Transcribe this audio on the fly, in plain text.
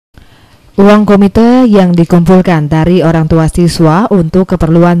Uang komite yang dikumpulkan dari orang tua siswa untuk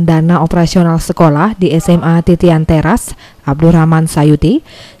keperluan dana operasional sekolah di SMA Titian Teras, Abdurrahman Sayuti,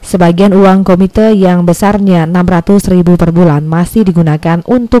 sebagian uang komite yang besarnya 600.000 per bulan masih digunakan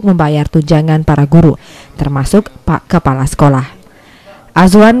untuk membayar tunjangan para guru, termasuk Pak Kepala Sekolah.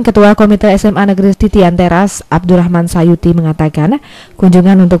 Azwan, Ketua Komite SMA Negeri Titian Teras, Abdurrahman Sayuti mengatakan,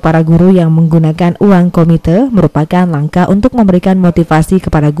 kunjungan untuk para guru yang menggunakan uang komite merupakan langkah untuk memberikan motivasi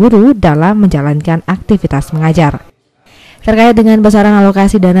kepada guru dalam menjalankan aktivitas mengajar. Terkait dengan besaran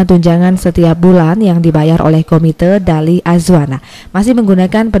alokasi dana tunjangan setiap bulan yang dibayar oleh komite, Dali Azwan masih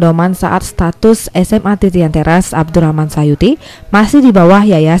menggunakan pedoman saat status SMA Titian Teras Abdurrahman Sayuti masih di bawah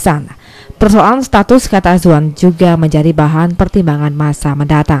yayasan. Persoalan status, kata Azwan, juga menjadi bahan pertimbangan masa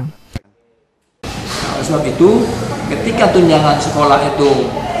mendatang. Oleh sebab itu, ketika tunjangan sekolah itu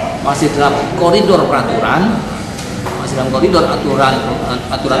masih dalam koridor peraturan, masih dalam koridor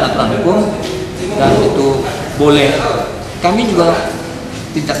aturan hukum, dan itu boleh, kami juga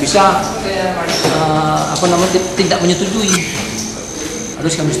tidak bisa tidak menyetujui.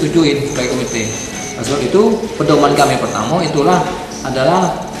 Harus kami setujui sebagai komite. Oleh sebab itu, pedoman kami pertama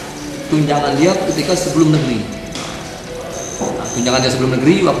adalah tunjangan dia ketika sebelum negeri. Nah, tunjangan dia sebelum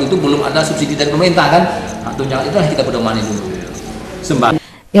negeri, waktu itu belum ada subsidi dari pemerintah kan. Nah, tunjangan itu kita pedomani dulu.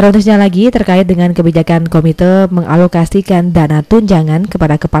 Ironisnya lagi, terkait dengan kebijakan komite mengalokasikan dana tunjangan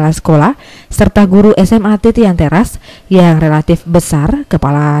kepada kepala sekolah serta guru SMA Titian Teras yang relatif besar,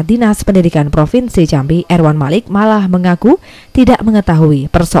 Kepala Dinas Pendidikan Provinsi Jambi Erwan Malik malah mengaku tidak mengetahui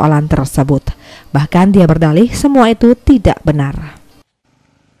persoalan tersebut. Bahkan dia berdalih semua itu tidak benar.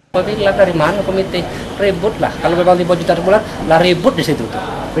 Komite lah dari mana komite? Ribut lah. Kalau memang 5 juta per bulan, lah ribut di situ tuh.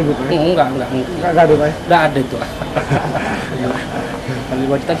 Ribut? Enggak ada, Pak. Enggak ada itu. Kalau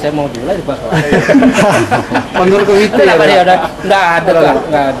 5 juta saya mau dulu lah di pasar. Menurut komite ya, enggak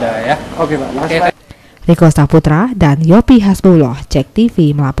ada ya. Oke, Pak. Riko Saputra dan Yopi Hasbullah, JEK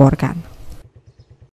TV melaporkan.